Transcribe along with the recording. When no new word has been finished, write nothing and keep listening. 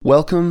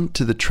Welcome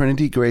to the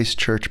Trinity Grace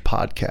Church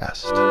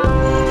podcast.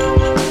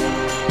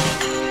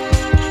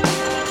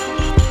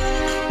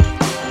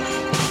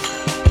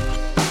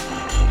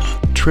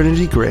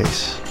 Trinity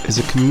Grace is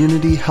a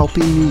community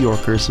helping New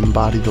Yorkers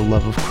embody the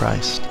love of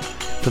Christ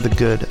for the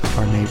good of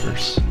our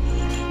neighbors.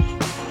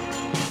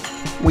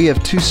 We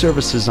have two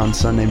services on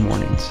Sunday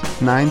mornings,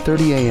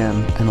 9:30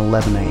 a.m. and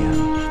 11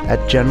 a.m.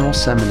 at General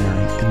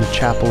Seminary in the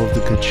Chapel of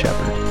the Good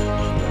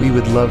Shepherd. We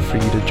would love for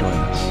you to join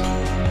us.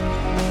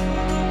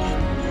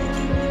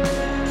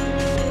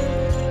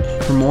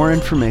 For more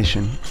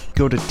information,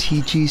 go to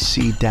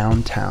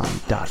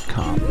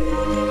tgcdowntown.com.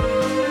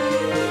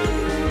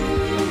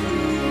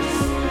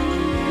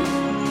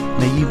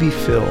 May you be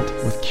filled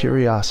with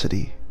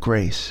curiosity,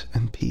 grace,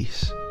 and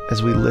peace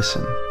as we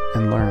listen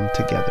and learn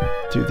together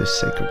through this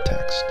sacred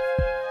text.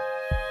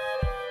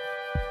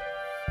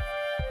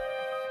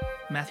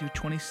 Matthew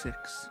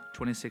 26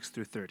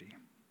 through 30.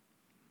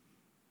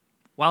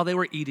 While they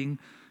were eating,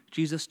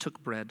 Jesus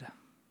took bread,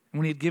 and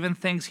when he had given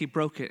thanks, he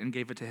broke it and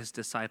gave it to his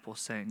disciples,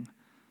 saying,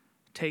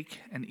 "Take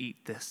and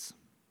eat, this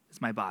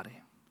is my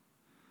body."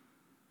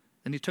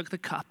 Then he took the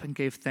cup and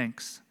gave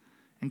thanks,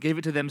 and gave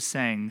it to them,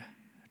 saying,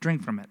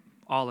 "Drink from it,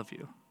 all of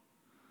you.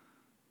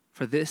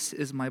 For this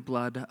is my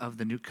blood of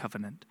the new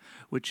covenant,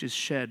 which is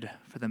shed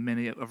for the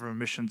many of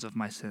remissions of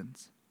my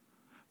sins.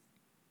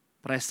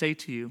 But I say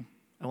to you,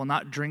 I will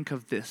not drink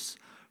of this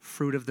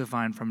fruit of the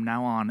vine from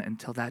now on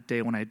until that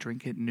day when I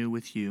drink it new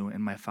with you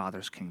in my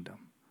Father's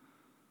kingdom."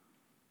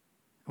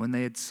 When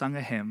they had sung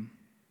a hymn,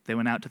 they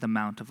went out to the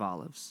Mount of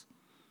Olives.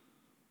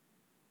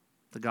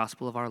 The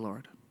gospel of our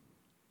Lord.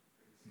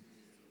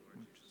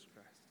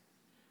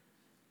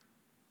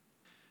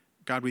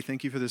 God, we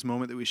thank you for this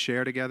moment that we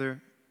share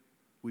together.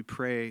 We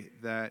pray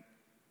that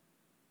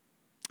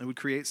it would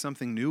create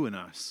something new in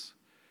us,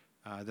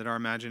 that our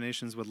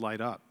imaginations would light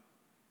up,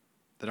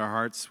 that our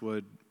hearts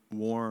would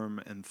warm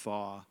and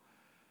thaw,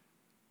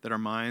 that our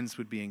minds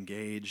would be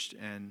engaged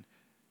and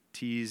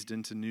teased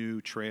into new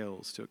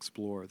trails to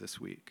explore this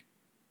week.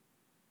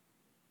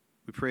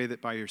 We pray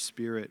that by your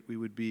Spirit we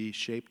would be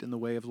shaped in the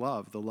way of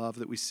love, the love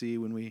that we see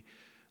when we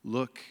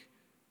look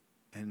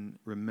and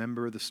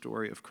remember the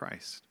story of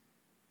Christ.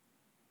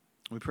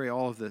 We pray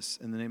all of this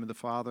in the name of the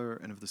Father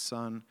and of the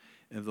Son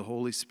and of the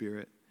Holy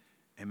Spirit.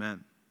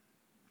 Amen.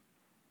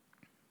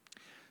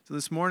 So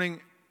this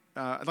morning,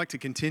 I'd like to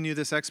continue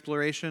this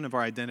exploration of our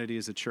identity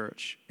as a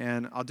church.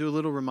 And I'll do a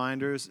little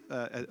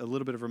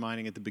bit of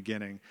reminding at the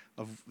beginning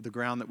of the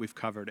ground that we've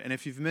covered. And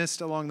if you've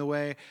missed along the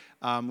way,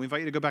 we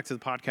invite you to go back to the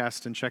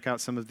podcast and check out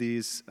some of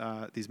these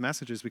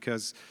messages,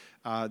 because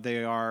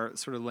they are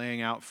sort of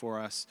laying out for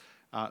us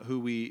who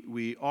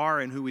we are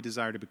and who we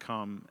desire to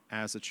become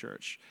as a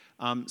church.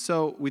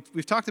 So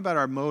we've talked about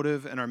our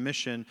motive and our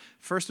mission.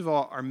 First of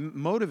all, our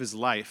motive is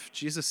life.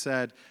 Jesus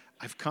said,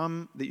 "I've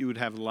come that you would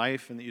have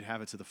life and that you'd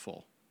have it to the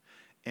full."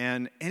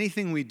 And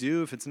anything we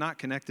do, if it's not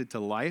connected to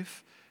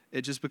life,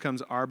 it just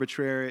becomes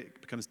arbitrary,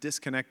 it becomes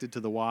disconnected to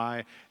the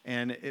why,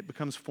 and it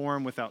becomes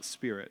form without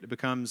spirit. It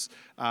becomes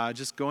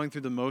just going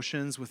through the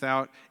motions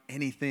without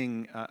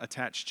anything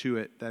attached to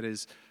it that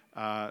is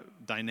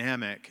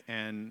dynamic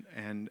and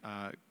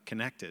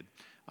connected.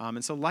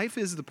 And so life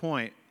is the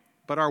point,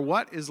 but our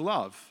what is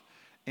love.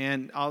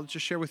 And I'll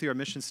just share with you our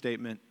mission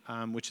statement,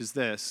 which is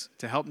this: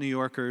 to help New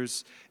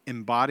Yorkers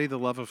embody the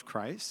love of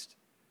Christ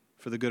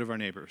for the good of our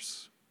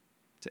neighbors.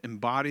 To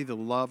embody the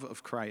love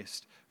of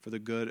Christ for the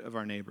good of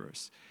our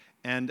neighbors.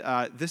 And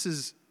this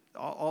is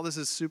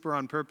super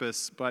on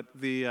purpose, but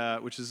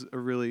which is a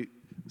really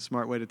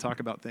smart way to talk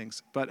about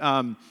things. But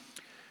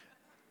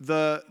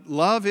the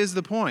love is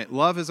the point.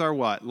 Love is our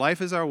what.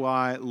 Life is our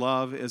why.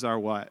 Love is our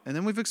what. And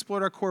then we've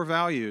explored our core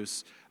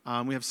values.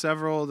 We have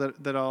several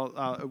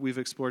that we've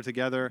explored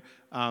together.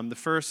 The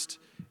first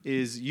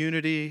is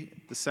unity.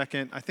 The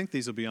second, I think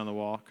these will be on the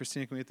wall.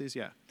 Christina, can we get these?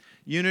 Yeah.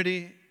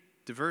 Unity,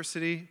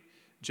 diversity,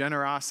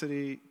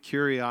 generosity,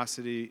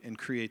 curiosity, and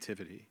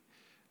creativity.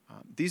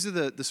 These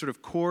are the sort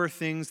of core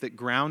things that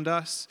ground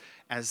us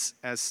as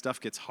stuff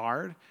gets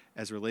hard,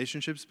 as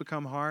relationships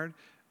become hard,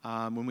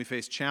 when we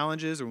face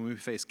challenges or when we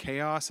face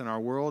chaos in our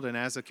world and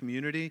as a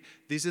community.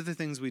 These are the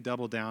things we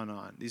double down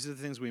on. These are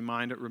the things we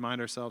remind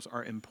ourselves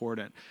are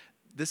important.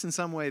 This, in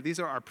some way,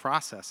 these are our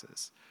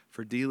processes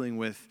for dealing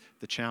with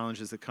the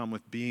challenges that come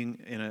with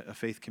being in a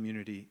faith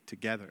community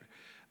together.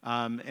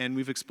 And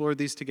we've explored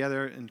these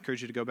together. I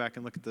encourage you to go back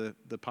and look at the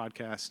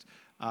podcast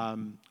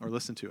or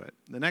listen to it.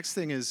 The next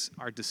thing is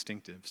our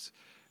distinctives,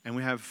 and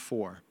we have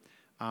 4.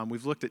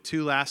 We've looked at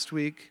 2 last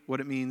week, what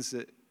it means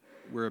that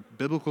we're a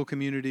biblical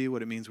community,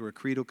 what it means we're a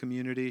creedal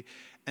community.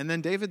 And then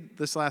David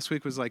this last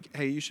week was like,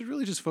 hey, you should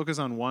really just focus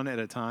on one at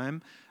a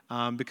time,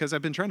 because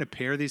I've been trying to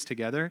pair these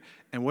together,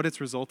 and what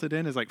it's resulted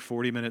in is like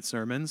 40-minute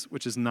sermons,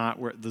 which is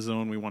not the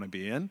zone we want to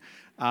be in.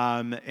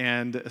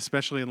 And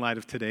especially in light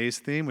of today's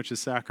theme, which is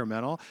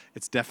sacramental,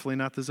 it's definitely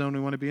not the zone we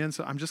want to be in.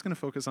 So I'm just going to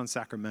focus on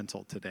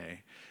sacramental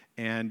today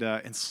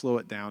and slow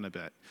it down a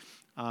bit.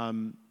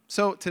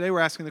 So today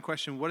we're asking the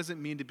question, what does it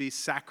mean to be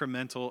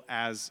sacramental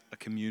as a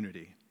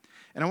community?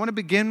 And I want to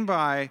begin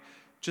by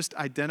just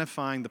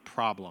identifying the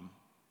problem,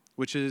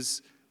 which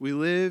is we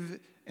live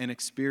and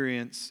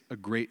experience a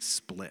great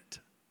split.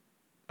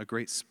 A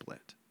great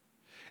split.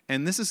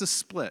 And this is a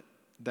split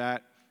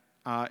that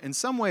in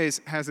some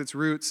ways has its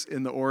roots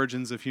in the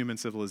origins of human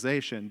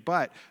civilization.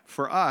 But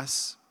for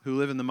us who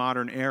live in the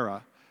modern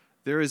era,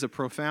 there is a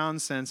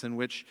profound sense in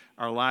which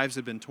our lives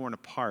have been torn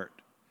apart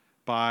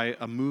by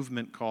a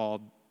movement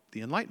called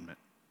the Enlightenment.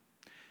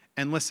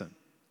 And listen,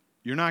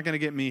 you're not going to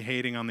get me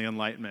hating on the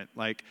Enlightenment.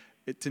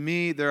 To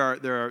me, there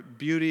are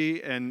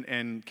beauty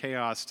and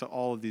chaos to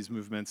all of these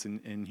movements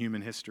in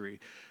human history.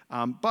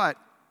 But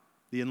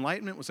the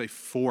Enlightenment was a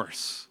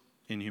force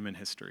in human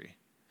history.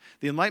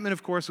 The Enlightenment,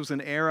 of course, was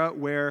an era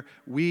where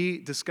we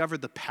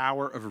discovered the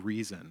power of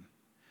reason.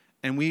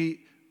 And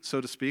we,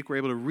 so to speak, were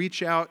able to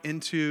reach out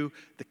into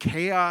the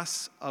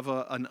chaos of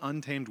an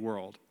untamed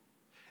world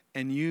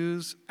and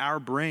use our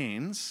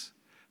brains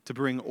to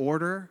bring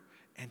order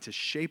and to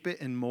shape it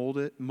and mold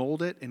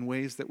it in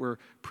ways that were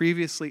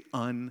previously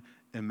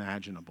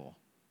unimaginable.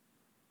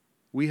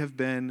 We have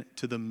been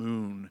to the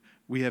moon.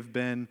 We have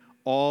been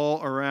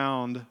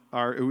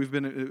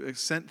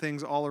sent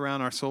things all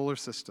around our solar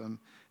system,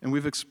 and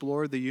we've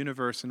explored the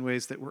universe in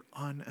ways that were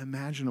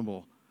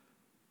unimaginable.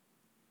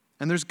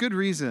 And there's good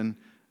reason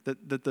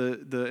that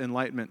the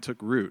Enlightenment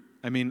took root.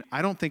 I mean,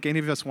 I don't think any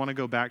of us want to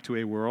go back to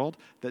a world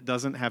that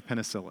doesn't have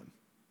penicillin,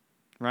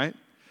 right?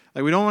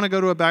 We don't want to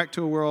go back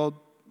to a world,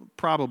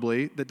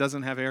 probably, that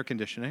doesn't have air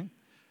conditioning.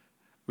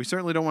 We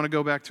certainly don't want to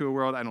go back to a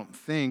world, I don't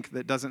think,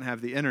 that doesn't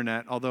have the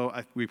internet, although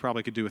we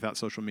probably could do without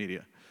social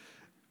media.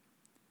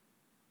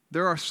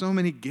 There are so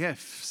many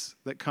gifts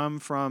that come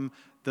from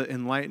the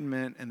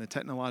Enlightenment and the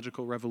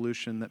technological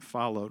revolution that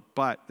followed,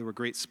 but there were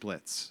great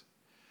splits.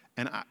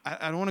 And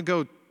I don't want to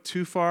go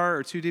too far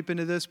or too deep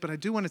into this, but I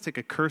do want to take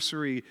a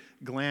cursory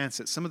glance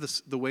at some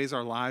of the ways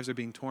our lives are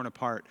being torn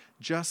apart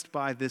just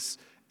by this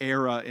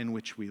era in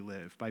which we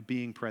live, by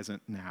being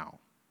present now.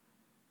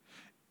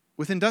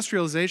 With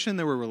industrialization,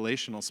 there were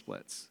relational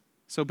splits.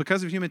 So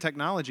because of human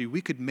technology,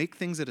 we could make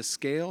things at a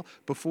scale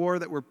before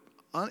that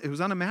it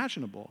was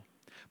unimaginable.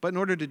 But in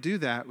order to do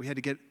that, we had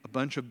to get a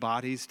bunch of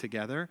bodies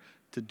together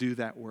to do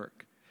that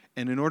work.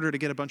 And in order to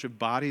get a bunch of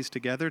bodies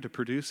together to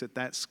produce at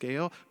that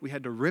scale, we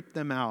had to rip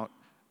them out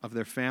of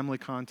their family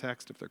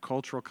context, of their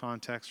cultural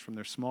context, from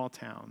their small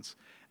towns,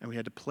 and we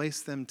had to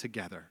place them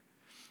together.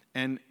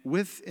 And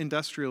with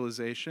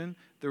industrialization,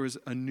 there was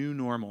a new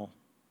normal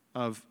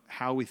of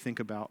how we think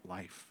about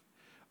life.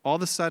 All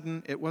of a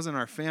sudden, it wasn't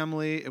our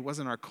family, it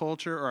wasn't our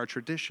culture or our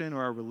tradition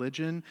or our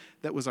religion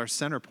that was our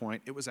center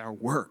point, it was our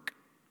work.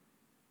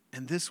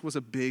 And this was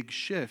a big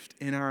shift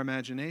in our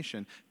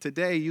imagination.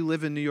 Today, you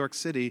live in New York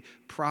City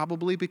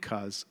probably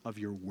because of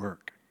your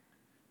work.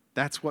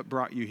 That's what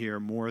brought you here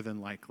more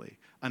than likely.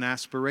 An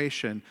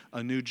aspiration,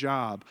 a new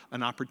job,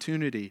 an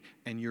opportunity,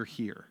 and you're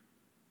here.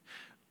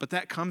 But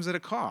that comes at a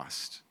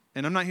cost.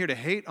 And I'm not here to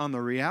hate on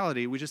the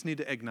reality. We just need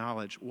to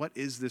acknowledge, what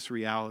is this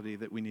reality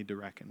that we need to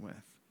reckon with?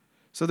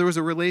 So there was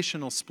a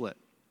relational split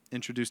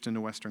introduced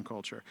into Western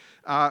culture.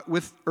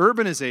 With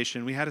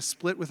urbanization, we had a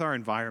split with our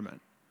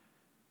environment.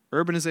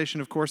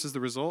 Urbanization, of course, is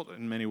the result,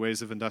 in many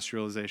ways, of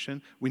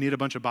industrialization. We need a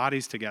bunch of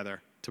bodies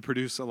together to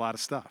produce a lot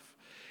of stuff.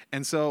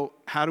 And so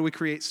how do we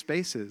create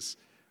spaces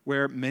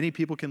where many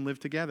people can live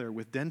together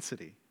with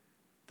density?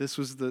 This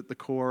was the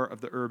core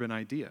of the urban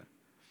idea.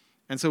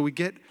 And so we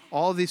get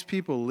all of these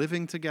people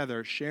living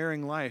together,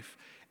 sharing life.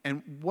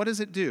 And what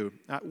does it do?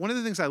 One of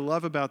the things I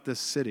love about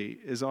this city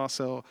is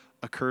also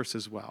a curse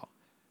as well,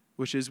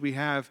 which is we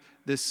have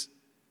this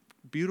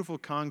beautiful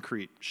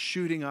concrete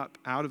shooting up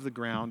out of the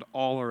ground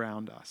all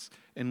around us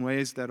in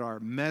ways that are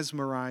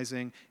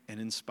mesmerizing and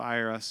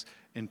inspire us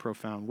in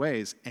profound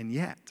ways. And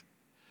yet,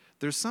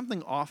 there's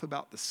something off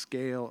about the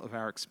scale of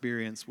our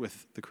experience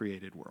with the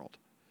created world.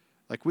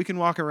 Like, we can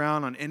walk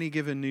around on any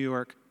given New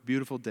York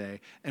beautiful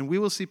day, and we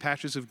will see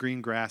patches of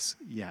green grass,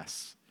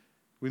 yes.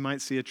 We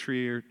might see a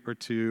tree or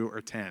two or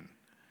 10.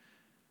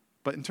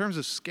 But in terms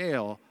of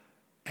scale,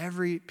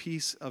 every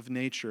piece of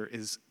nature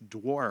is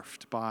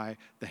dwarfed by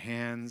the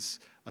hands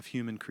of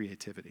human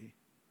creativity.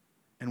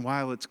 And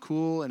while it's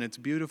cool and it's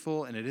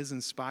beautiful and it is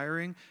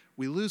inspiring,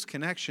 we lose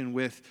connection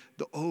with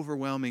the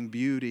overwhelming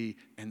beauty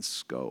and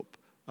scope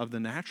of the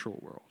natural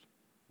world.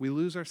 We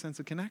lose our sense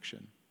of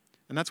connection.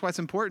 And that's why it's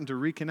important to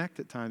reconnect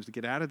at times, to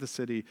get out of the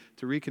city,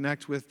 to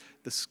reconnect with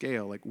the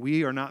scale. Like,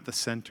 we are not the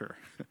center.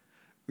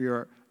 We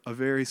are a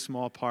very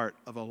small part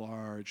of a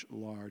large,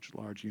 large,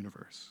 large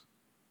universe.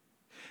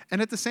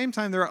 And at the same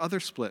time, there are other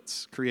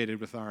splits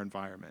created with our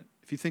environment.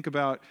 If you think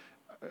about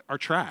our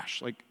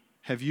trash, like,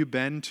 have you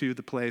been to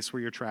the place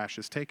where your trash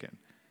is taken?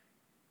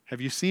 Have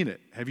you seen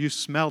it? Have you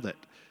smelled it?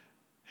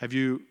 I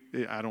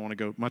don't want to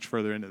go much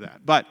further into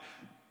that, but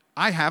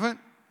I haven't.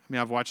 I mean,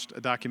 I've watched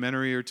a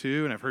documentary or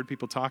two, and I've heard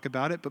people talk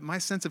about it, but my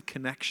sense of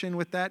connection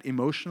with that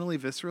emotionally,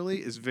 viscerally,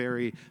 is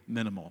very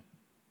minimal.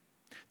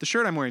 The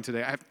shirt I'm wearing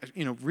today,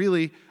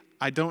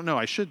 I don't know.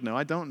 I should know.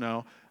 I don't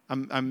know.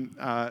 I'm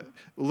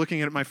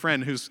looking at my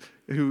friend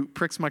who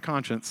pricks my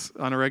conscience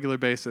on a regular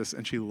basis,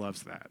 and she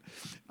loves that.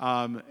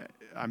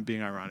 I'm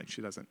being ironic.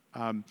 She doesn't.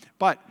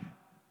 But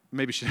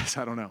maybe she does.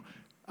 I don't know.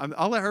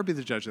 I'll let her be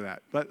the judge of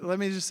that. But let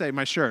me just say,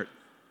 my shirt.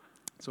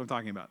 That's what I'm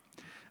talking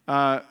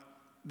about.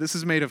 This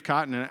is made of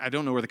cotton, and I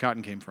don't know where the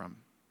cotton came from.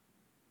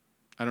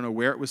 I don't know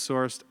where it was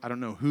sourced. I don't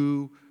know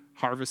who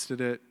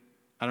harvested it.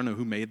 I don't know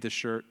who made this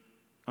shirt.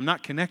 I'm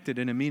not connected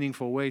in a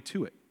meaningful way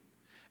to it.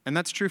 And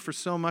that's true for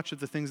so much of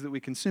the things that we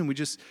consume. It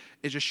just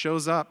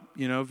shows up,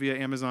 via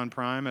Amazon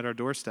Prime at our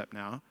doorstep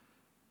now.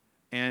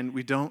 And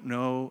we don't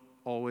know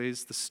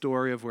always the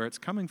story of where it's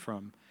coming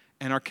from.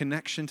 And our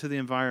connection to the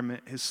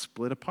environment is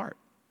split apart.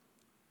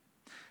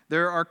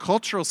 There are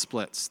cultural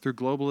splits through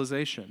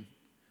globalization.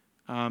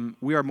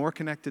 We are more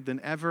connected than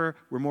ever.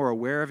 We're more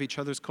aware of each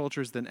other's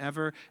cultures than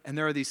ever. And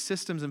there are these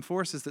systems and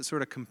forces that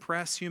sort of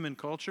compress human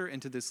culture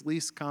into this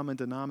least common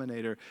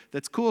denominator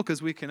that's cool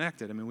because we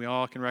connected. I mean, we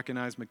all can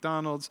recognize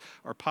McDonald's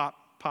or pop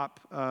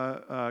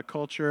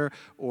culture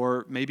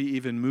or maybe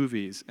even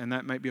movies, and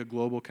that might be a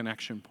global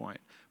connection point.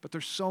 But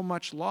there's so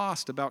much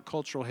lost about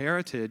cultural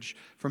heritage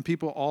from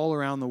people all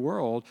around the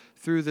world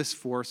through this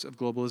force of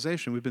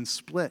globalization. We've been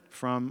split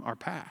from our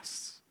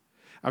pasts.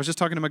 I was just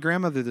talking to my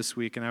grandmother this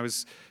week, and I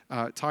was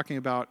talking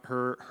about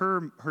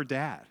her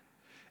dad.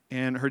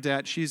 And her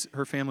dad,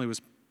 her family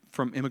was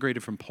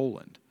immigrated from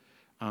Poland.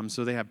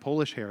 So they have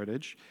Polish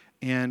heritage.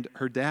 And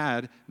her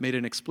dad made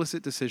an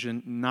explicit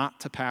decision not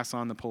to pass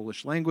on the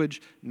Polish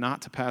language,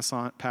 not to pass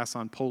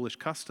on Polish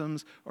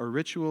customs or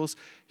rituals.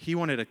 He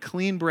wanted a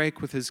clean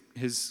break with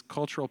his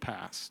cultural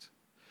past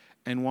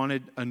and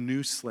wanted a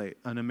new slate,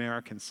 an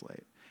American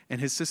slate. And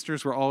his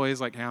sisters were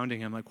always like hounding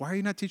him, like, why are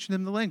you not teaching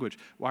them the language?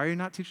 Why are you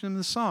not teaching them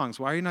the songs?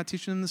 Why are you not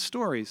teaching them the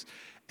stories?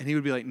 And he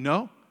would be like,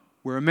 no,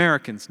 we're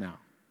Americans now.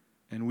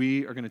 And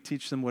we are going to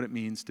teach them what it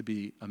means to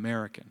be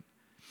American.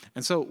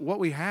 And so what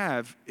we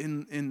have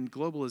in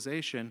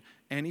globalization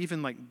and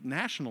even like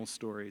national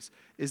stories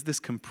is this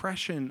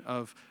compression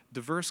of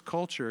diverse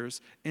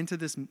cultures into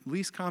this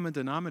least common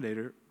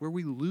denominator where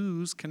we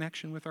lose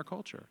connection with our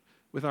culture,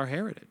 with our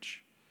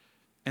heritage.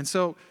 And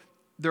so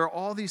there are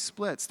all these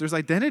splits. There's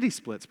identity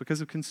splits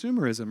because of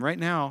consumerism. Right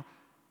now,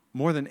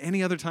 more than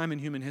any other time in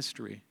human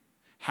history,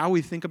 how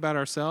we think about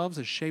ourselves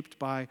is shaped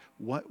by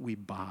what we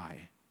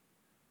buy,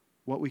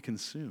 what we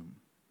consume.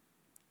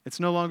 It's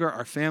no longer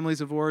our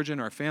families of origin,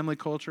 our family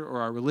culture,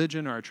 or our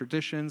religion, or our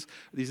traditions,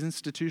 these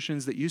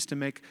institutions that used to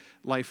make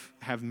life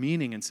have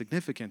meaning and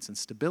significance and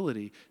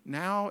stability.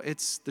 Now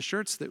it's the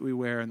shirts that we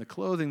wear and the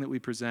clothing that we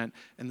present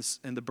and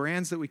the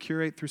brands that we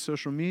curate through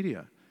social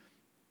media.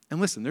 And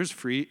listen, there's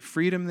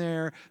freedom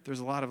there. There's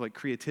a lot of like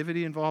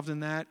creativity involved in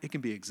that. It can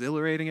be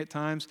exhilarating at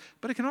times,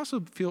 but it can also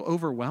feel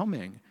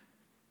overwhelming.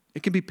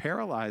 It can be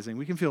paralyzing.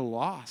 We can feel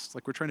lost,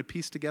 like we're trying to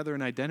piece together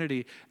an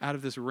identity out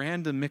of this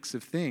random mix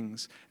of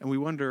things, and we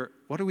wonder,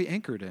 what are we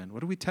anchored in?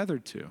 What are we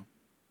tethered to?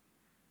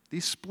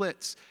 These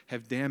splits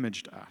have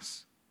damaged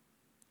us.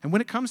 And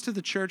when it comes to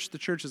the church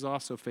has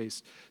also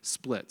faced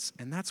splits,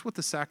 and that's what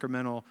the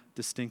sacramental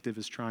distinctive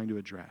is trying to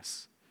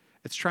address.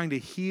 It's trying to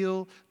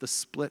heal the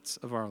splits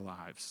of our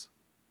lives.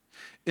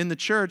 In the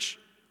church,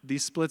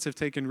 these splits have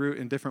taken root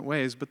in different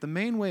ways, but the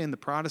main way in the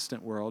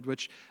Protestant world,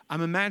 which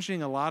I'm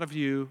imagining a lot of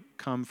you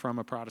come from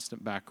a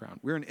Protestant background.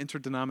 We're an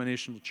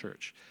interdenominational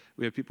church.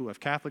 We have people who have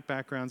Catholic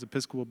backgrounds,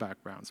 Episcopal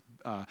backgrounds,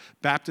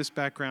 Baptist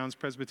backgrounds,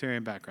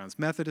 Presbyterian backgrounds,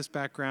 Methodist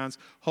backgrounds,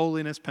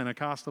 Holiness,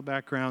 Pentecostal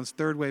backgrounds,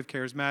 third wave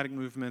charismatic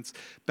movements,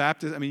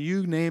 Baptist,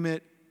 you name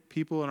it,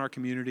 people in our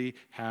community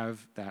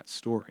have that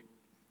story.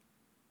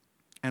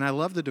 And I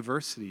love the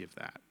diversity of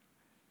that.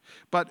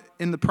 But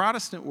in the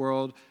Protestant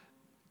world,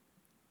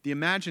 the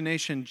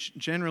imagination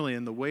generally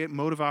and the way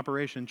mode of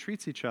operation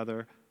treats each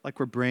other like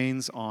we're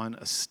brains on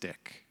a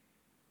stick.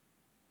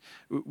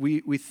 We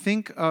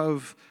think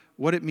of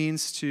what it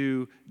means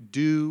to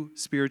do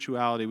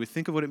spirituality. We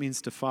think of what it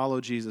means to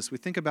follow Jesus. We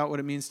think about what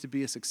it means to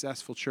be a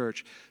successful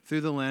church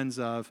through the lens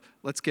of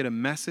let's get a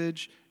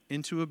message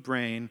into a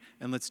brain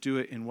and let's do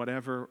it in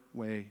whatever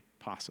way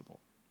possible.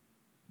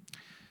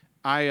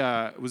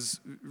 I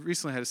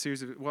recently had a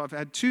series of, I've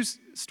had two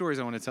stories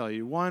I want to tell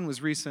you. One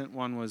was recent,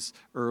 one was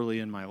early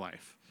in my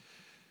life.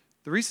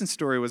 The recent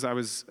story was I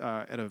was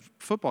at a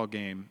football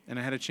game, and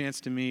I had a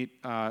chance to meet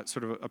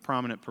sort of a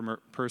prominent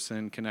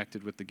person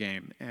connected with the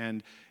game.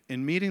 And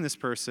in meeting this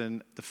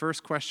person, the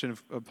first question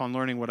upon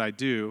learning what I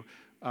do,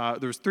 there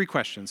was three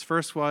questions.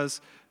 First was,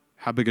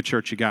 how big a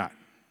church you got?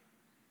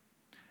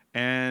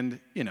 And,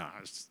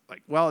 I was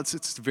like, well,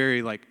 it's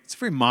very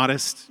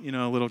modest,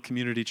 a little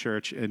community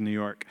church in New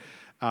York.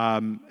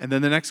 And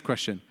then the next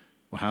question,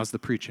 well, how's the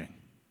preaching?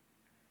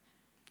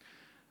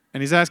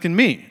 And he's asking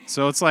me.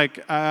 So it's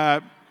like,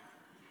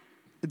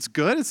 it's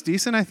good, it's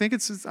decent, I think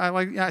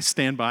I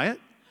stand by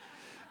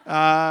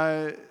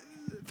it.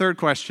 Third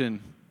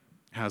question,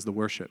 how's the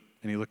worship?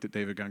 And he looked at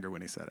David Gungor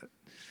when he said it.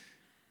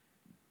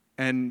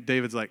 And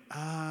David's like,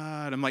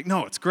 and I'm like,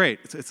 no, it's great.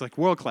 It's like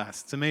world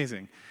class, it's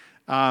amazing.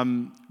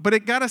 But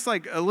it got us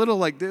it was a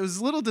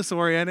little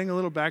disorienting, a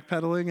little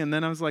backpedaling, and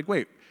then I was like,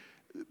 wait,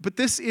 but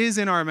this is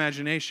in our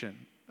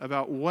imagination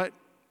about what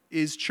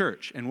is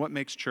church and what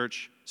makes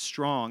church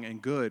strong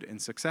and good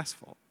and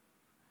successful.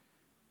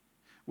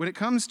 When it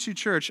comes to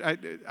church,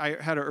 I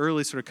had an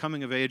early sort of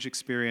coming-of-age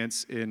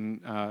experience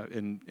in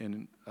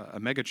a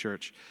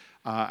megachurch.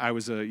 I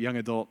was a young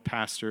adult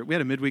pastor. We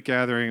had a midweek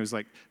gathering. It was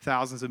like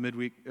thousands of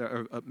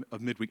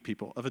midweek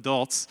people, of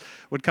adults,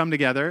 would come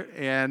together,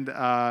 and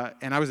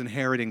I was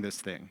inheriting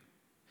this thing.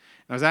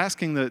 And I was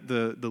asking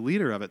the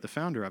leader of it, the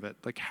founder of it,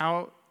 like,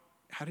 how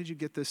did you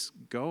get this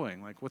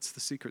going? Like, what's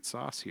the secret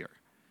sauce here?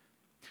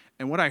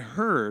 And what I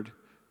heard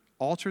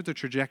altered the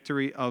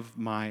trajectory of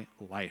my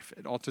life.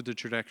 It altered the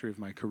trajectory of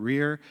my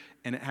career,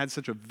 and it had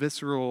such a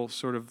visceral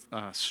sort of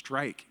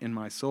strike in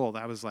my soul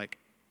that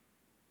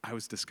I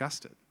was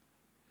disgusted.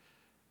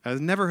 I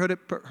had never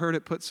heard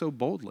it put so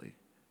boldly.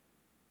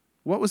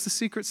 What was the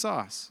secret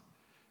sauce?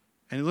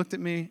 And he looked at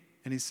me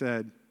and he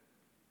said,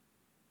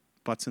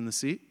 butts in the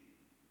seat,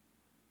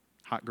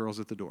 hot girls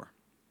at the door.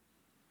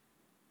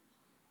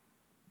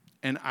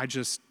 And I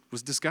just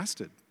was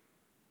disgusted.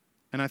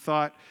 And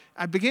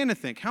I began to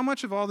think, how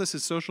much of all this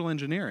is social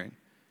engineering?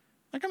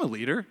 Like, I'm a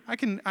leader.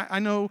 I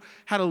know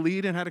how to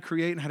lead and how to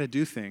create and how to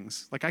do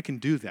things. Like, I can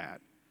do that.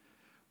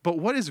 But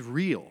what is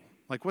real?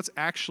 Like, what's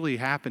actually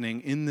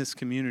happening in this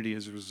community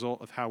as a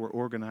result of how we're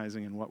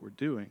organizing and what we're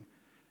doing?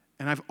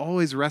 And I've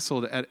always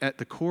wrestled at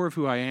the core of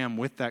who I am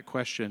with that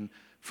question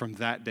from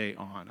that day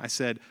on. I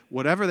said,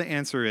 whatever the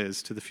answer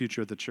is to the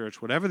future of the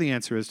church, whatever the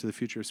answer is to the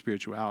future of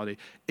spirituality,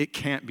 it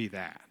can't be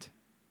that.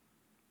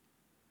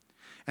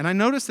 And I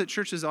notice that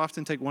churches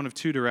often take one of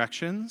two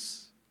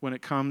directions when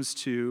it comes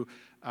to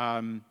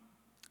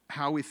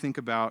how we think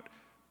about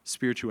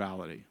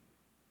spirituality.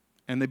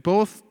 And they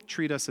both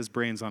treat us as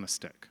brains on a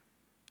stick.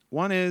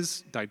 One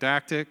is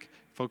didactic,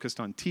 focused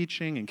on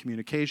teaching and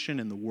communication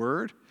and the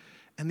word.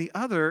 And the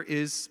other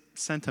is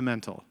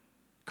sentimental,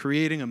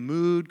 creating a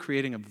mood,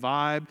 creating a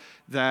vibe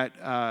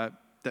that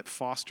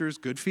fosters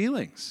good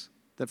feelings,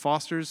 that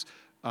fosters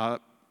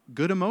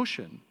good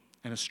emotion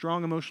and a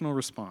strong emotional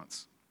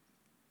response.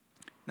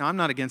 Now, I'm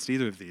not against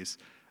either of these.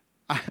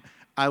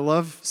 I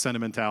love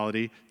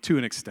sentimentality to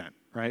an extent,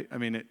 right? I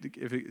mean,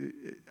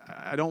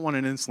 I don't want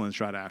an insulin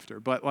shot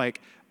after, but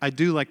I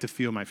do like to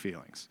feel my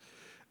feelings.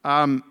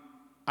 I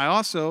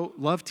also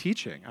love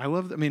teaching.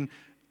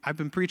 I've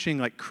been preaching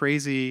like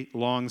crazy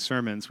long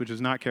sermons, which is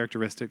not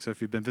characteristic. So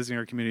if you've been visiting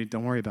our community,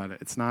 don't worry about it.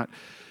 It's not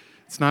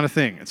a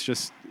thing. It's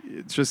just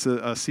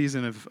a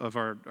season of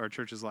our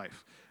church's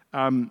life.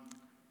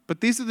 But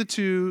these are the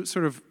two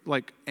sort of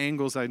like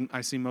angles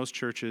I see most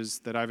churches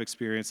that I've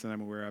experienced and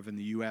I'm aware of in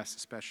the U.S.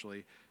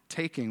 especially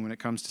taking when it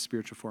comes to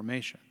spiritual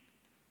formation.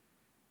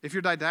 If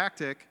you're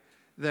didactic,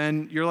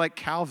 then you're like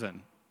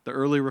Calvin, the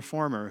early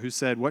reformer, who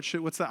said, what's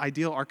the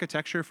ideal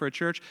architecture for a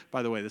church?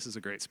 By the way, this is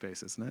a great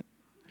space, isn't it?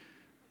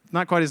 It's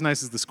not quite as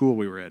nice as the school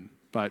we were in,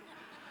 but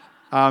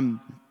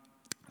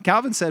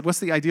Calvin said, what's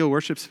the ideal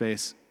worship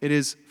space? It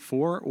is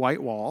 4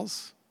 white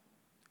walls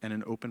and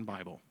an open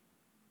Bible.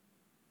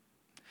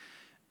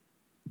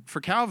 For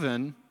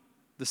Calvin,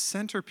 the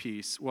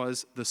centerpiece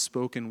was the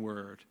spoken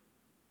word.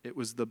 It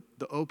was the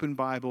open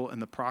Bible and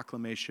the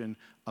proclamation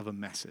of a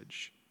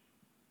message.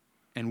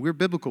 And we're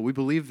biblical. We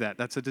believe that.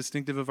 That's a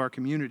distinctive of our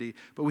community,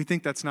 but we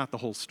think that's not the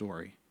whole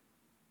story.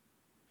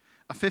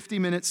 A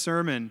 50-minute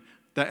sermon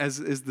that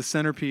is the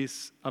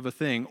centerpiece of a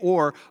thing,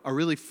 or a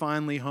really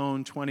finely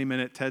honed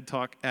 20-minute TED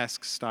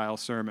Talk-esque style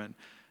sermon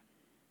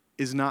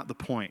is not the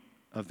point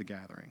of the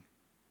gathering.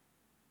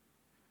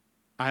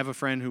 I have a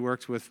friend who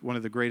worked with one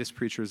of the greatest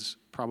preachers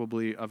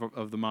probably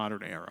of the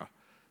modern era,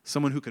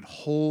 someone who could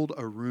hold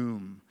a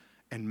room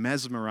and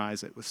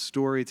mesmerize it with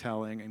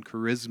storytelling and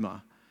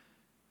charisma.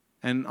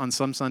 And on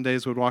some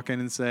Sundays would walk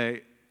in and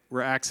say,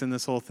 we're axing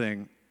this whole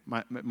thing.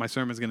 My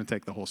sermon's going to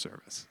take the whole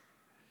service.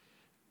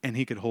 And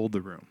he could hold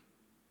the room.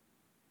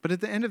 But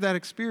at the end of that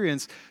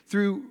experience,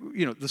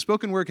 through, the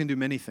spoken word can do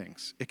many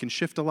things. It can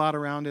shift a lot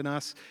around in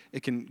us.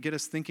 It can get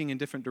us thinking in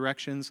different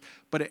directions,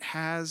 but it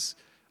has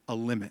a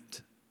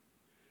limit.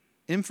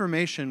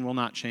 Information will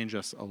not change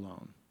us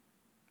alone,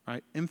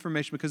 right?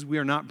 Information, because we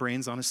are not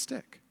brains on a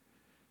stick.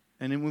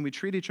 And then when we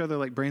treat each other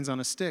like brains on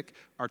a stick,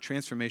 our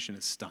transformation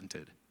is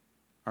stunted.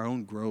 Our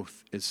own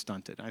growth is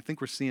stunted. And I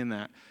think we're seeing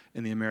that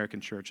in the American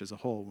church as a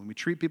whole. When we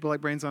treat people like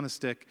brains on a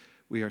stick,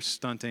 we are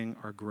stunting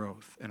our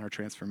growth and our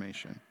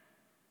transformation.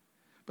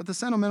 But the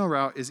sentimental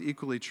route is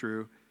equally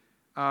true.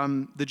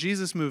 The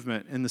Jesus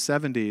movement in the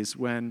 70s,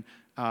 when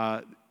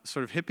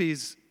sort of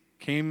hippies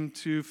came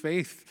to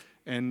faith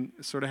and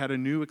sort of had a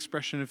new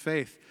expression of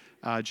faith.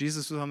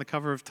 Jesus was on the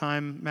cover of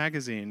Time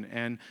magazine,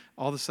 and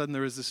all of a sudden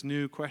there was this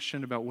new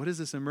question about what is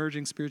this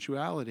emerging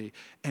spirituality?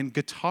 And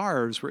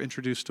guitars were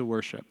introduced to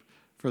worship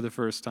for the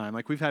first time.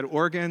 Like, we've had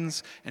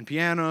organs and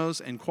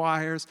pianos and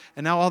choirs,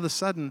 and now all of a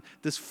sudden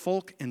this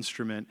folk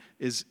instrument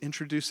is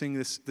introducing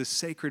this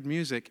sacred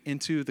music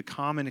into the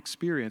common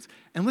experience.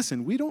 And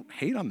listen, we don't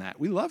hate on that.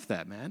 We love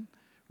that, man.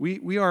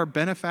 We are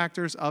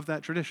benefactors of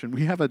that tradition.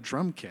 We have a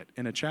drum kit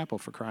in a chapel,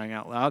 for crying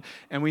out loud.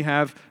 And we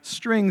have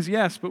strings,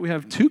 yes, but we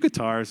have 2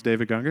 guitars,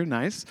 David Gunger,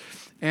 nice.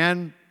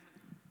 And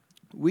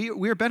we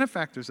are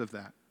benefactors of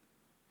that.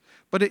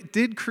 But it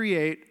did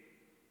create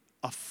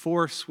a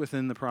force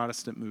within the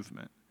Protestant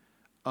movement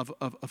of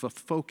a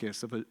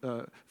focus, of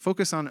a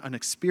focus on an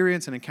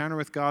experience, an encounter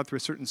with God through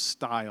a certain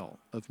style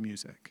of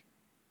music.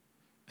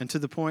 And to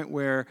the point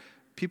where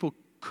people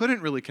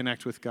couldn't really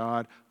connect with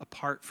God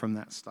apart from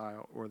that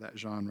style or that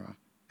genre.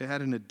 It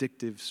had an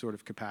addictive sort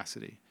of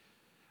capacity.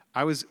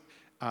 I was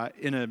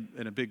in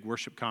a big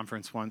worship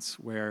conference once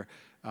where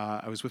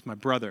I was with my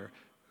brother,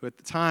 who at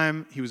the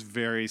time, he was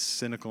very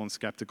cynical and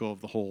skeptical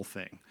of the whole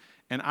thing.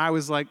 And I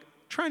was like,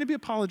 trying to be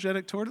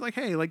apologetic toward it, like,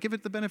 hey, like, give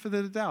it the benefit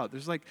of the doubt.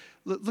 There's like,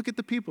 look at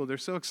the people. They're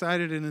so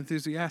excited and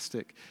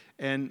enthusiastic.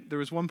 And there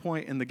was one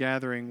point in the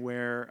gathering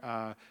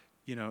where,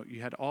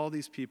 you had all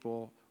these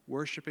people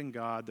worshiping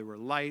God. There were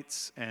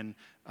lights and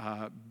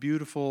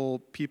beautiful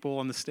people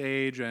on the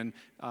stage and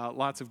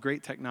lots of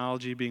great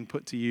technology being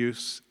put to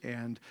use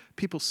and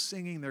people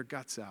singing their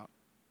guts out.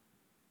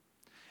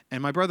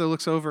 And my brother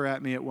looks over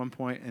at me at one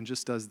point and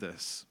just does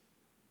this.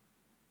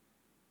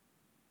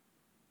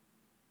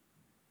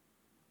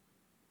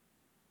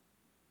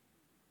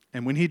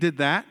 And when he did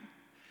that,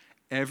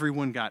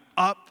 everyone got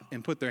up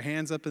and put their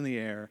hands up in the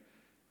air,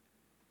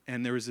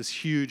 and there was this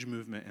huge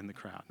movement in the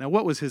crowd. Now,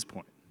 what was his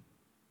point?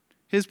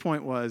 His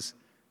point was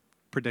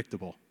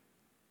predictable.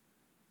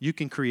 You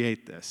can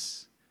create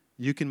this.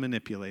 You can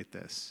manipulate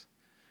this.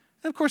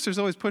 And of course, there's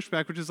always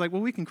pushback, which is like,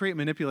 well, we can create and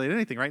manipulate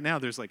anything. Right now,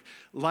 there's like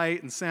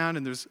light and sound,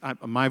 and there's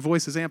my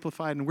voice is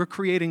amplified, and we're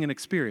creating an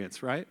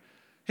experience, right?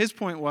 His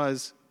point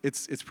was,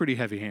 it's pretty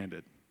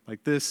heavy-handed.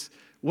 Like this,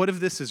 what if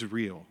this is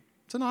real?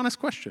 It's an honest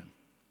question.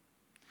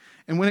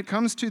 And when it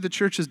comes to the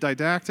church's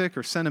didactic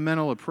or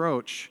sentimental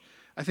approach,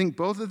 I think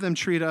both of them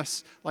treat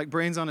us like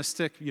brains on a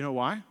stick. You know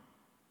why?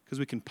 Because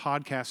we can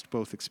podcast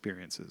both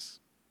experiences.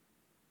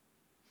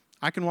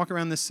 I can walk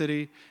around this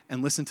city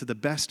and listen to the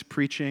best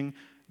preaching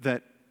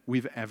that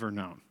we've ever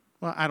known.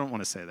 Well, I don't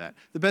want to say that.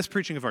 The best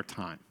preaching of our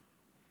time.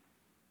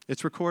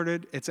 It's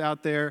recorded. It's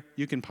out there.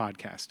 You can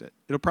podcast it.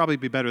 It'll probably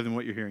be better than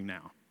what you're hearing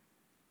now.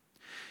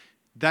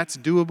 That's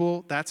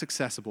doable. That's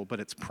accessible. But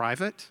it's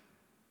private.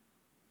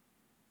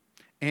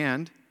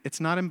 And it's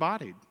not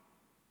embodied.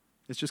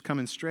 It's just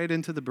coming straight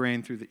into the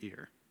brain through the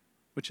ear,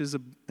 which is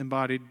an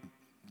embodied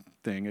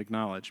thing,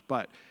 acknowledged,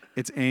 but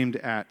it's aimed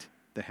at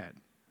the head.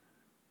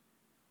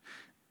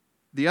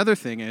 The other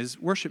thing is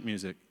worship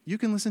music. You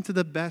can listen to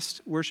the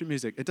best worship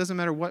music. It doesn't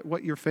matter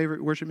what your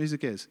favorite worship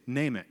music is.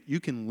 Name it.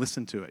 You can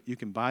listen to it. You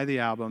can buy the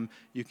album.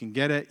 You can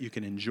get it. You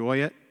can enjoy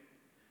it.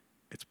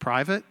 It's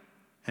private,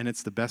 and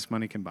it's the best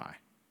money can buy.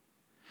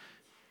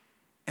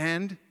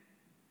 And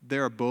they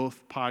are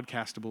both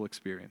podcastable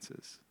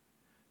experiences.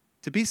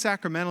 To be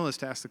sacramental is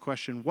to ask the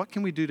question, what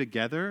can we do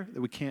together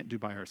that we can't do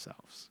by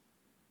ourselves?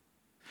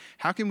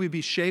 How can we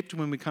be shaped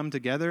when we come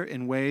together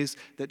in ways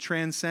that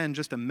transcend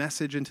just a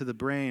message into the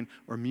brain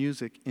or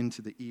music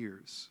into the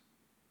ears?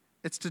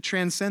 It's to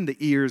transcend the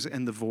ears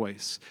and the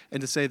voice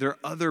and to say there are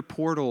other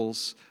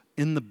portals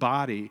in the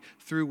body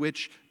through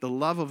which the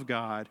love of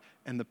God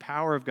and the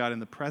power of God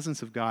and the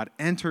presence of God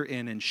enter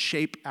in and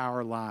shape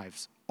our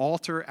lives,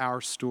 alter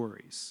our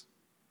stories.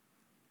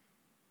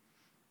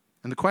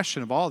 And the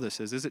question of all this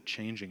is it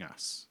changing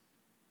us?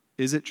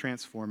 Is it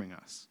transforming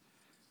us?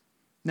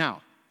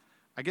 Now,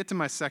 I get to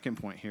my second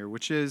point here,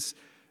 which is,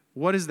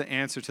 what is the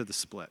answer to the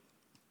split?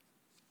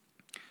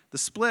 The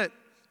split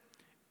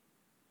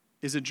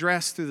is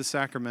addressed through the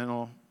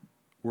sacramental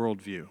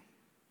worldview.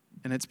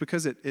 And it's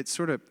because it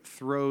sort of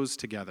throws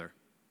together.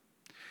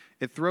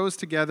 It throws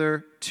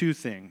together two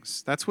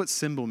things. That's what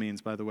symbol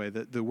means, by the way.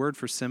 The word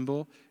for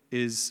symbol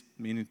is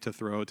meaning to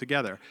throw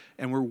together.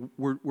 And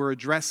we're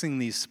addressing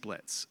these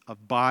splits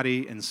of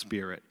body and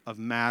spirit, of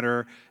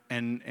matter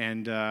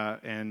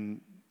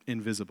and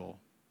invisible.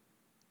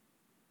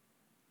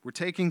 We're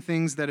taking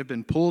things that have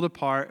been pulled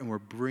apart and we're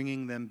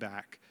bringing them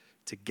back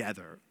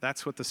together.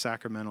 That's what the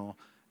sacramental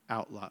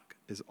outlook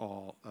is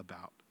all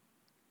about.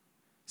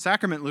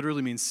 Sacrament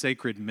literally means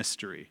sacred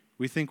mystery.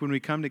 We think when we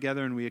come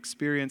together and we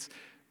experience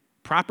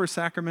proper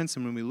sacraments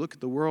and when we look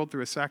at the world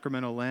through a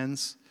sacramental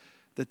lens,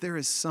 that there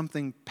is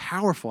something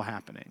powerful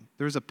happening.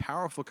 There's a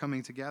powerful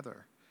coming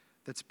together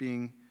that's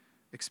being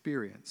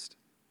experienced.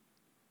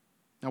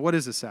 Now, what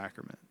is a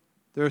sacrament?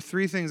 There are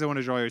three things I want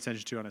to draw your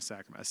attention to on a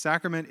sacrament. A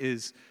sacrament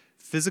is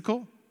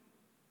physical.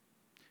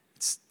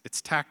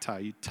 It's tactile.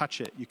 You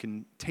touch it. You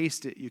can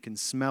taste it. You can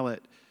smell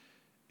it.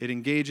 It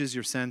engages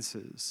your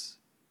senses.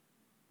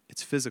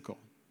 It's physical.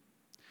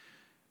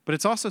 But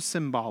it's also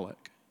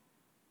symbolic,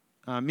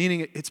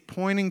 meaning it's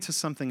pointing to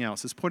something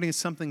else. It's pointing to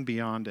something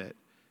beyond it.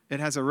 It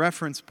has a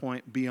reference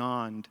point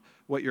beyond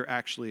what you're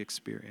actually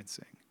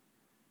experiencing.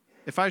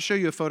 If I show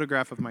you a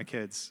photograph of my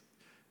kids,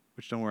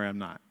 which don't worry, I'm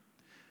not,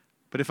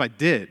 but if I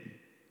did,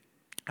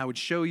 I would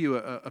show you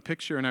a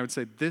picture and I would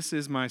say, this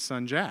is my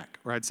son Jack,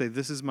 or I'd say,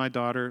 this is my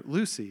daughter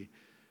Lucy,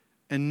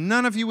 and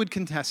none of you would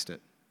contest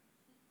it.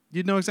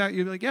 You'd know exactly,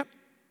 you'd be like, yep,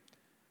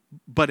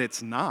 but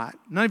it's not.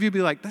 None of you would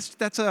be like,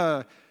 that's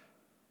a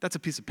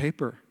piece of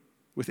paper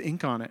with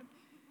ink on it.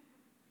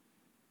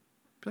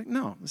 Be like,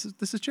 no,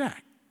 this is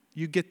Jack.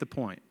 You get the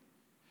point.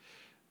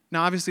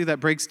 Now, obviously, that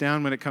breaks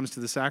down when it comes to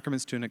the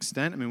sacraments to an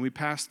extent. I mean, we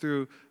pass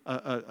through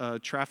a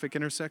traffic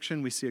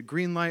intersection, we see a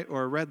green light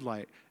or a red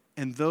light,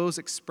 and those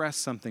express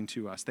something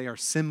to us. They are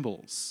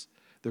symbols.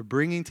 They're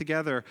bringing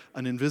together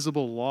an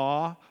invisible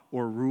law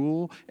or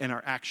rule and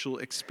our actual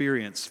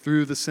experience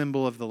through the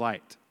symbol of the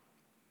light.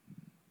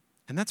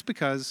 And that's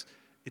because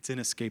it's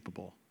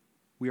inescapable.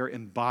 We are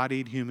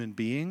embodied human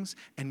beings,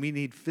 and we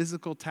need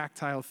physical,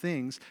 tactile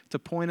things to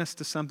point us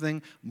to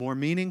something more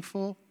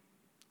meaningful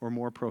or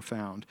more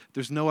profound.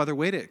 There's no other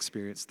way to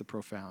experience the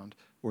profound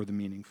or the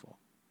meaningful.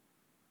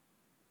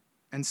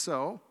 And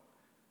so,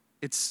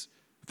 it's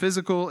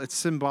physical, it's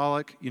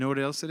symbolic. You know what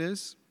else it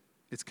is?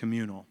 It's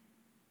communal.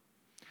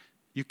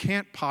 You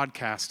can't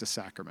podcast a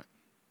sacrament.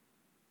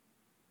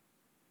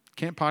 You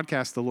can't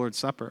podcast the Lord's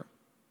Supper.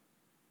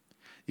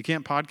 You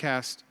can't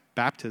podcast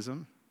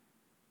baptism.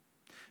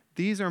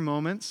 These are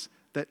moments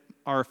that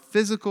are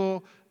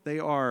physical, they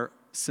are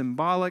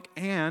symbolic,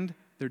 and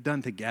they're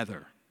done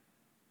together.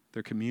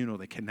 They're communal,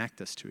 they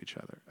connect us to each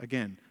other.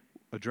 Again,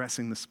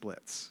 addressing the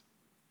splits.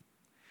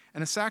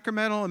 And a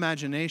sacramental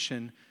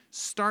imagination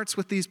starts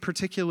with these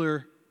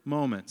particular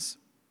moments.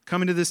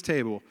 Coming to this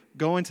table,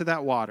 go into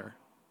that water.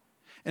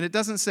 And it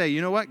doesn't say,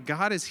 you know what,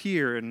 God is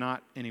here and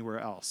not anywhere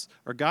else.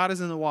 Or God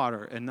is in the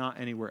water and not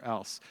anywhere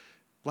else.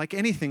 Like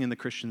anything in the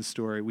Christian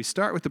story, we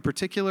start with the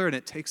particular and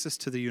it takes us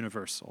to the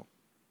universal.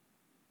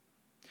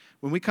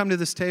 When we come to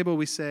this table,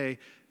 we say,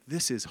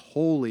 this is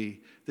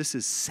holy, this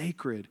is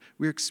sacred.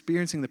 We're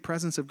experiencing the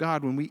presence of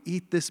God when we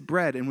eat this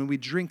bread and when we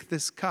drink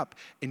this cup.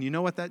 And you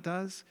know what that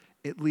does?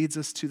 It leads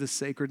us to the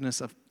sacredness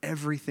of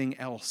everything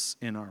else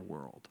in our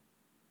world.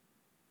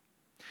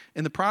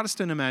 In the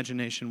Protestant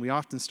imagination, we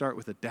often start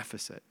with a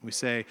deficit. We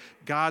say,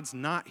 God's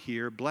not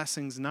here,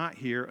 blessing's not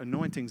here,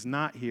 anointing's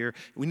not here.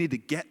 We need to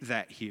get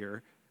that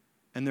here.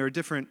 And there are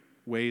different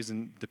ways,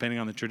 and depending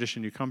on the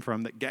tradition you come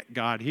from, that get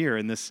God here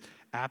in this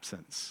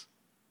absence.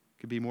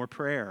 It could be more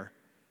prayer.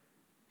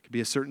 It could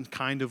be a certain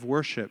kind of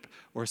worship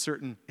or a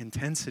certain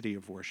intensity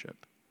of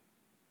worship.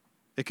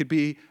 It could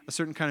be a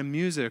certain kind of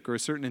music or a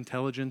certain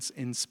intelligence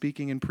in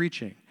speaking and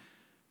preaching.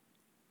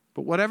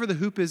 But whatever the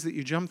hoop is that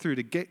you jump through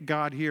to get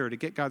God here, to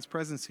get God's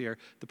presence here,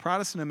 the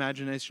Protestant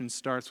imagination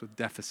starts with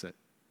deficit.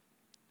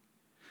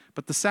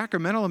 But the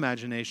sacramental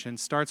imagination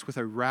starts with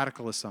a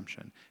radical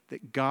assumption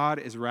that God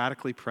is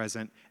radically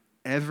present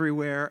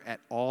everywhere, at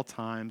all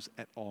times,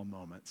 at all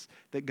moments.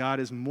 That God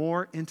is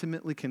more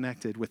intimately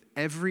connected with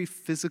every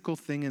physical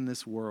thing in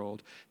this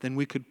world than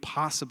we could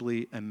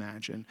possibly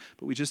imagine.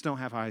 But we just don't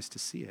have eyes to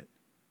see it.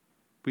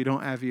 We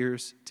don't have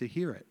ears to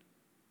hear it.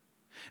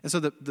 And so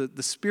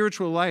the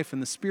spiritual life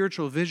and the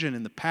spiritual vision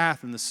and the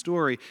path and the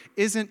story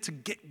isn't to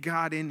get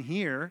God in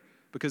here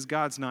because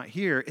God's not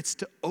here. It's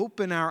to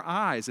open our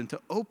eyes and to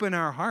open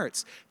our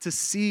hearts to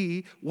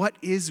see what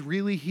is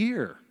really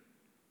here.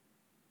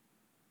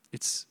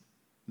 It's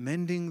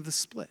mending the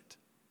split.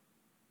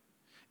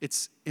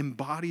 It's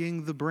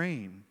embodying the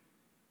brain.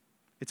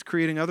 It's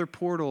creating other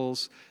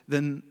portals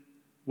than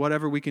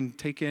whatever we can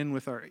take in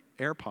with our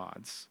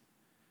AirPods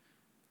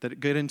that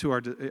get into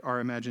our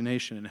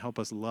imagination and help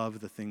us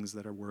love the things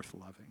that are worth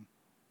loving.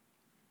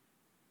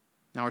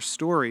 Now, our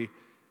story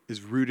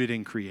is rooted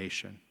in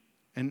creation,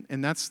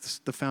 and that's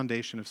the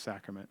foundation of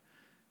sacrament.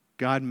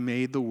 God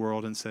made the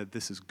world and said,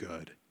 this is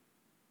good.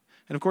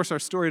 And of course, our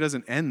story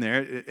doesn't end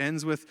there. It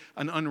ends with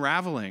an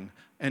unraveling,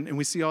 and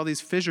we see all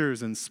these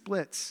fissures and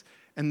splits,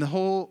 and the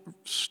whole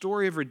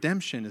story of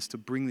redemption is to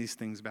bring these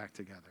things back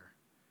together,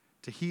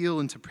 to heal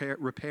and to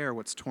repair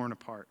what's torn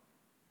apart.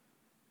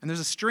 And there's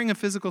a string of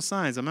physical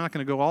signs. I'm not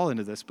going to go all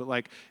into this, but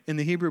like in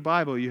the Hebrew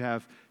Bible, you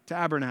have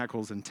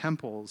tabernacles and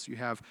temples. You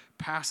have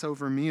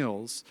Passover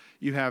meals.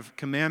 You have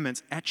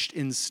commandments etched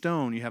in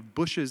stone. You have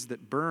bushes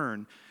that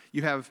burn.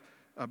 You have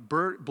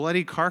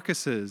bloody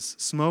carcasses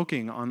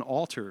smoking on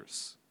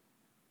altars.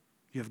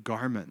 You have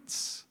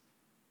garments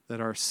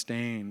that are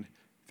stained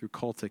through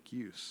cultic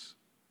use.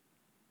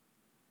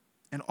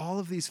 And all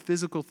of these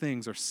physical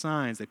things are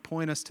signs. They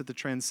point us to the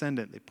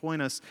transcendent. They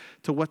point us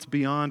to what's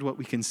beyond what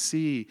we can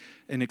see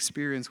and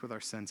experience with our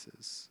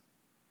senses.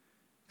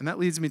 And that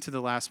leads me to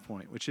the last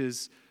point, which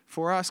is,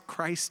 for us,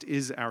 Christ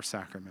is our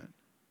sacrament.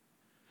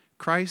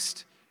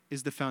 Christ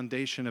is the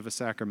foundation of a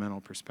sacramental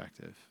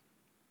perspective.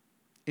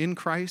 In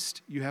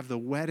Christ, you have the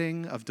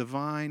wedding of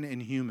divine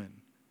and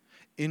human.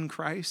 In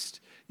Christ,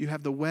 you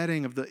have the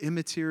wedding of the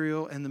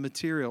immaterial and the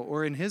material,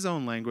 or in his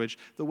own language,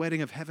 the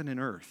wedding of heaven and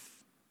earth.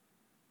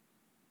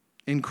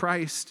 In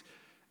Christ,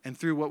 and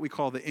through what we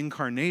call the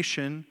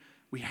incarnation,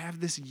 we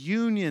have this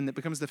union that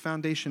becomes the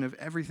foundation of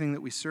everything that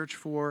we search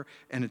for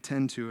and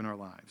attend to in our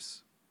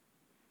lives.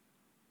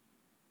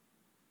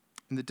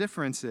 And the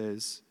difference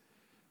is,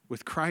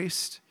 with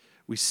Christ,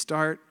 we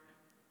start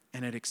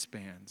and it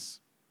expands.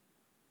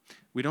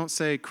 We don't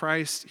say,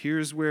 Christ,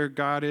 here's where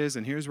God is,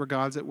 and here's where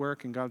God's at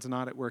work, and God's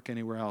not at work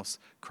anywhere else.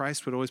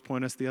 Christ would always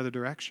point us the other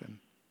direction.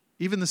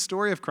 Even the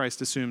story of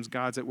Christ assumes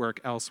God's at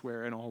work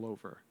elsewhere and all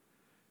over.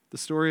 The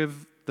story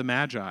of the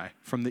Magi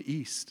from the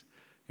East,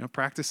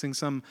 practicing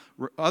some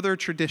other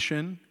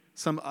tradition,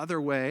 some other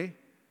way,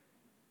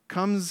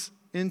 comes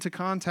into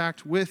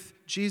contact with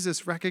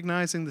Jesus,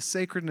 recognizing the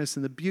sacredness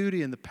and the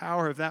beauty and the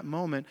power of that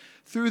moment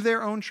through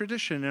their own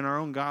tradition. And our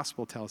own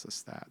gospel tells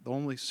us that. The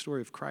only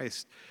story of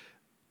Christ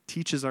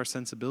teaches our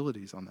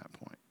sensibilities on that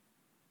point.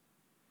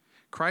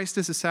 Christ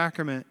is a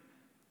sacrament,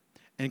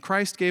 and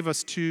Christ gave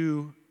us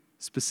two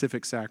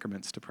specific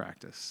sacraments to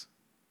practice.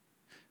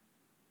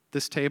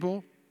 This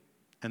table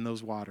and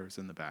those waters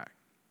in the back.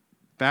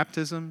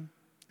 Baptism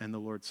and the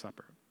Lord's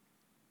Supper.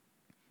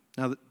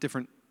 Now, the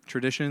different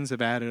traditions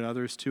have added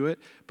others to it,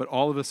 but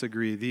all of us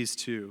agree these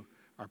two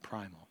are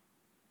primal.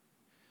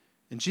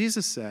 And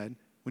Jesus said,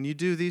 when you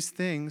do these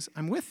things,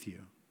 I'm with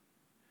you.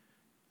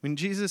 When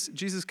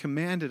Jesus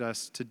commanded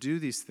us to do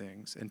these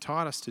things and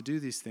taught us to do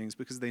these things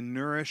because they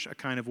nourish a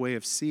kind of way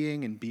of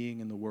seeing and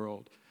being in the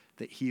world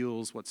that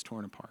heals what's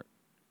torn apart.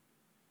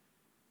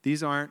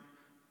 These aren't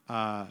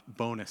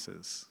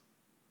bonuses.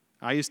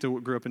 I used to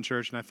grow up in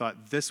church and I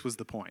thought this was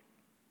the point.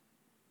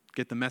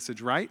 Get the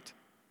message right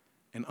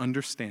and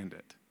understand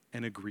it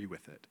and agree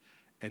with it.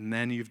 And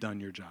then you've done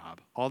your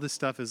job. All this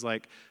stuff is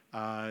like,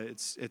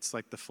 it's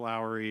like the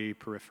flowery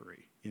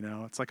periphery, you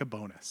know? It's like a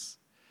bonus.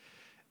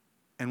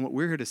 And what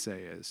we're here to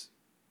say is,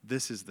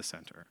 this is the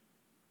center.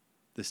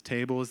 This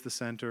table is the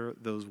center.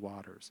 Those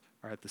waters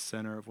are at the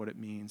center of what it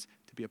means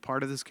to be a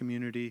part of this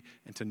community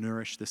and to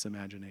nourish this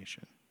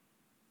imagination.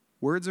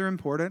 Words are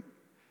important.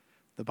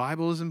 The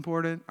Bible is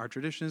important. Our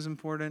tradition is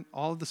important.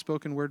 All of the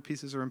spoken word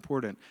pieces are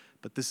important.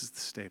 But this is the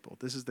staple.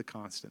 This is the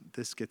constant.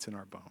 This gets in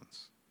our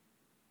bones.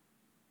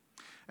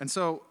 And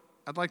so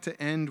I'd like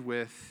to end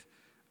with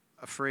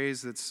a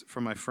phrase that's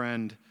from my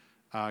friend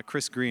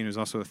Chris Green, who's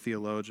also a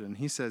theologian.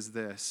 He says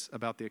this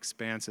about the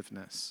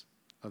expansiveness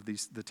of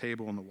the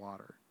table and the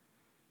water.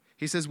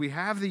 He says, we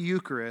have the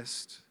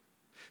Eucharist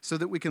so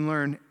that we can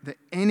learn that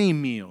any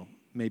meal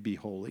may be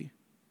holy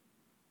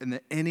and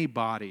that any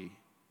body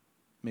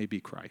may be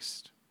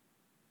Christ.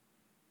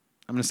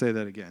 I'm going to say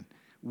that again.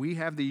 We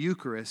have the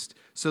Eucharist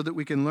so that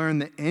we can learn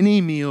that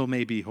any meal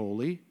may be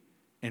holy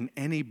and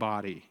any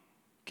body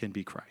can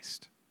be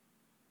Christ.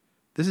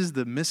 This is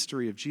the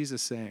mystery of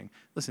Jesus saying,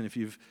 listen, if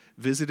you've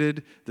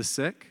visited the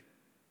sick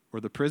or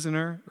the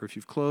prisoner, or if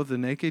you've clothed the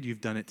naked,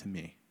 you've done it to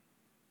me.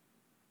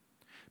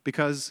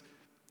 Because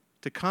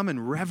to come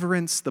and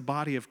reverence the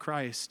body of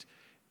Christ,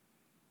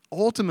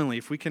 ultimately,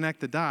 if we connect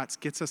the dots,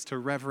 gets us to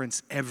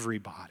reverence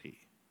everybody.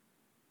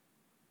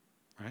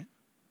 Right?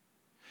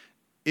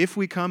 If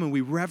we come and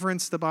we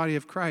reverence the body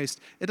of Christ,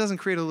 it doesn't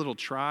create a little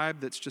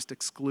tribe that's just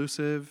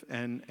exclusive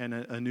and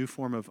a new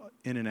form of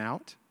in and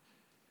out.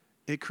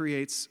 It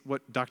creates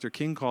what Dr.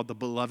 King called the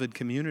beloved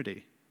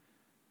community,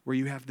 where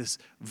you have this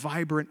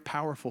vibrant,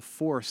 powerful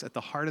force at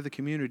the heart of the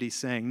community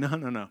saying,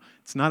 no,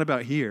 it's not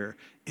about here,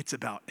 it's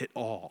about it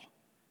all.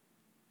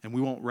 And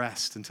we won't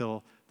rest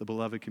until the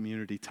beloved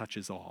community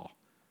touches all,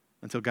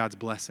 until God's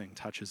blessing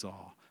touches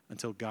all,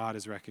 until God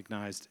is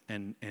recognized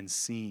and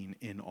seen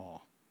in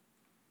all.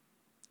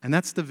 And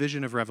that's the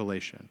vision of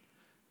Revelation.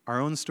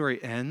 Our own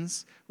story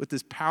ends with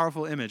this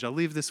powerful image. I'll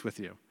leave this with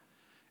you.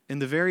 In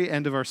the very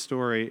end of our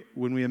story,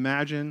 when we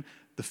imagine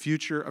the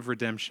future of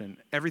redemption,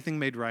 everything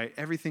made right,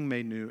 everything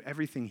made new,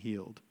 everything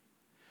healed,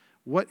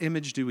 what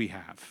image do we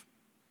have?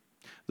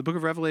 The book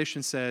of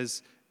Revelation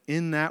says,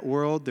 in that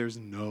world, there's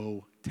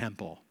no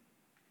temple.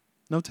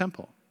 No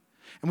temple.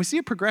 And we see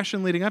a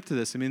progression leading up to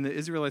this. I mean, the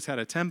Israelites had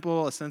a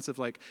temple, a sense of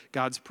like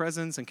God's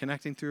presence and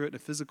connecting through it in a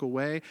physical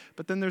way.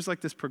 But then there's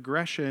like this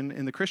progression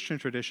in the Christian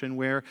tradition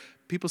where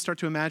people start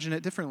to imagine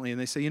it differently. And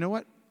they say, you know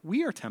what?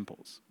 We are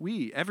temples.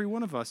 We, every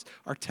one of us,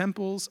 are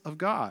temples of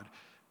God.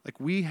 Like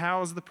we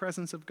house the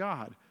presence of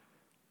God.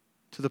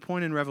 To the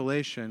point in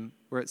Revelation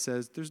where it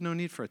says there's no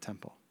need for a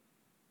temple.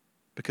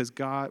 Because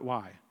God,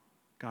 why?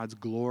 God's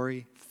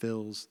glory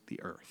fills the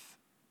earth.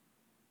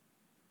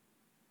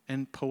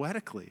 And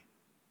poetically,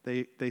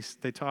 they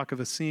talk of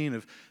a scene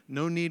of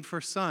no need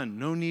for sun,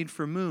 no need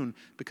for moon,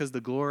 because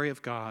the glory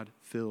of God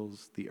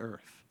fills the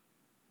earth.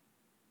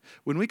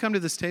 When we come to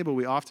this table,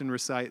 we often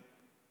recite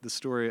the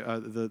story,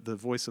 the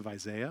voice of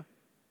Isaiah,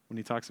 when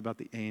he talks about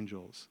the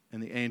angels.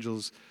 And the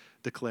angels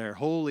declare,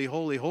 holy,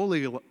 holy,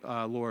 holy,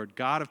 Lord,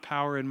 God of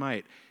power and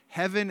might.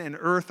 Heaven and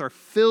earth are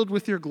filled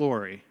with your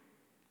glory.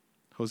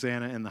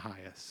 Hosanna in the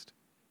highest.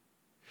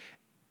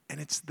 And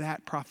it's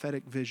that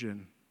prophetic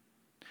vision.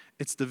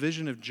 It's the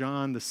vision of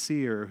John the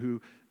seer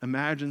who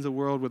imagines a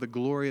world where the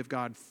glory of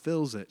God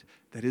fills it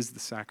that is the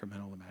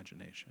sacramental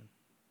imagination.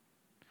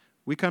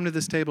 We come to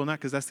this table not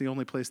because that's the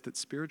only place that's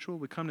spiritual.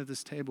 We come to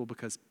this table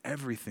because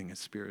everything is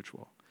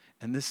spiritual.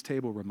 And this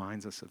table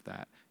reminds us of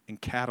that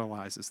and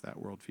catalyzes that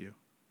worldview.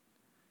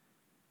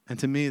 And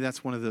to me,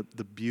 that's one of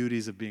the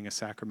beauties of being a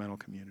sacramental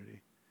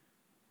community.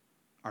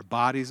 Our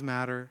bodies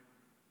matter.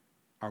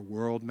 Our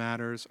world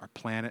matters. Our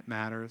planet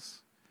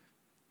matters.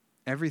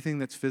 Everything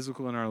that's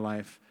physical in our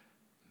life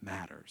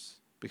matters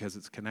because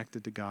it's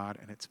connected to God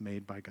and it's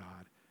made by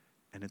God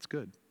and it's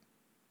good.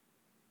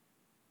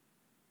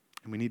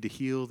 And we need to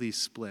heal these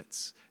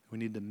splits. We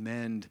need to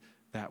mend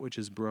that which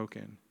is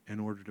broken in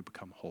order to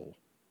become whole.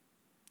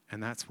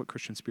 And that's what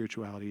Christian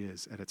spirituality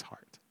is at its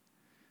heart.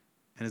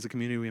 And as a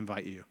community, we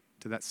invite you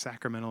to that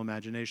sacramental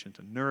imagination,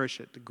 to nourish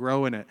it, to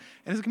grow in it.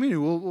 And as a community,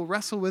 we'll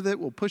wrestle with it,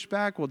 we'll push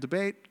back, we'll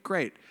debate,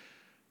 great.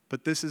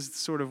 But this is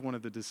sort of one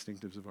of the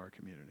distinctives of our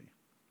community.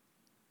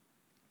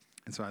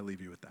 And so I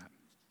leave you with that.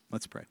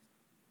 Let's pray.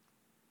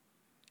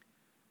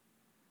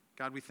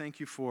 God, we thank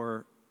you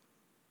for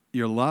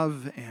your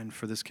love and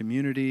for this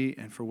community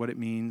and for what it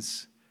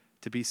means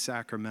to be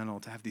sacramental,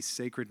 to have these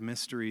sacred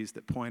mysteries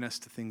that point us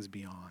to things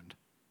beyond.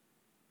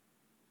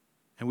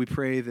 And we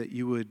pray that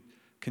you would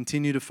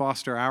continue to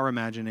foster our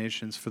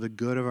imaginations for the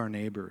good of our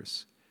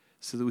neighbors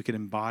so that we can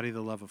embody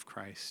the love of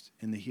Christ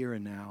in the here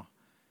and now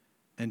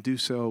and do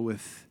so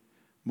with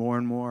more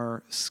and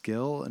more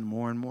skill and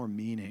more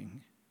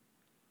meaning.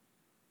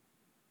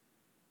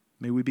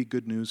 May we be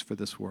good news for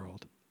this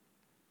world.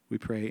 We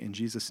pray in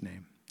Jesus'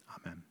 name.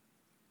 Amen.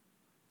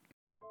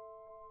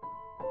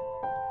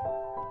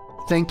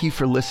 Thank you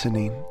for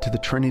listening to the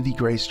Trinity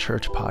Grace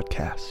Church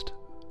podcast.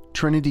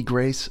 Trinity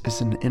Grace is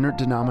an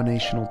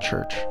interdenominational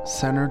church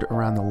centered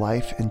around the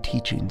life and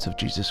teachings of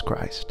Jesus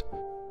Christ.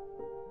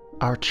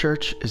 Our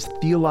church is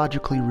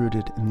theologically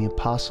rooted in the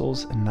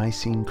Apostles' and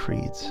Nicene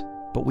creeds,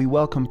 but we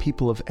welcome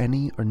people of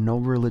any or no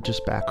religious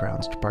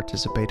backgrounds to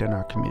participate in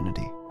our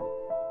community.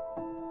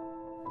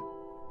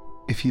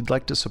 If you'd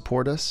like to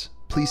support us,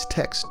 please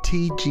text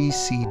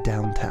TGC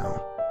Downtown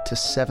to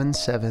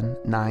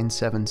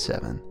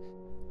 77977.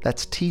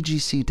 That's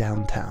TGC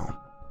Downtown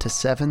to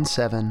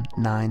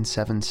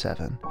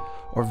 77977,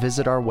 or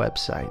visit our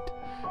website,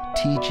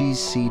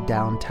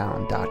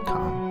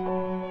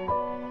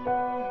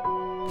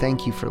 tgcdowntown.com.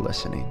 Thank you for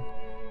listening.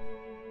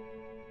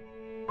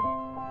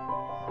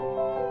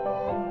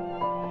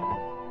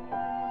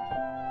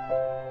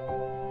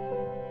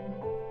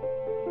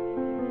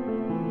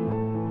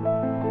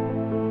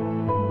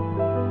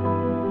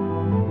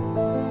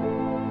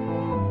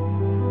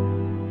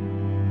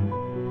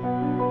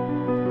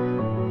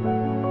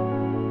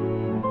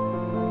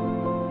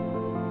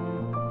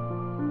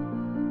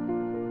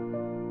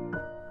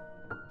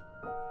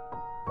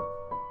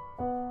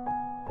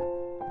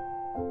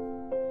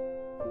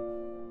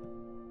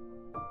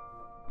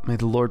 May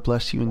the Lord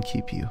bless you and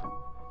keep you.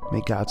 May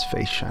God's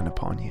face shine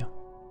upon you.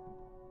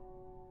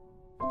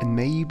 And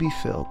may you be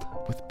filled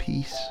with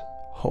peace,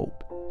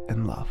 hope,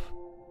 and love.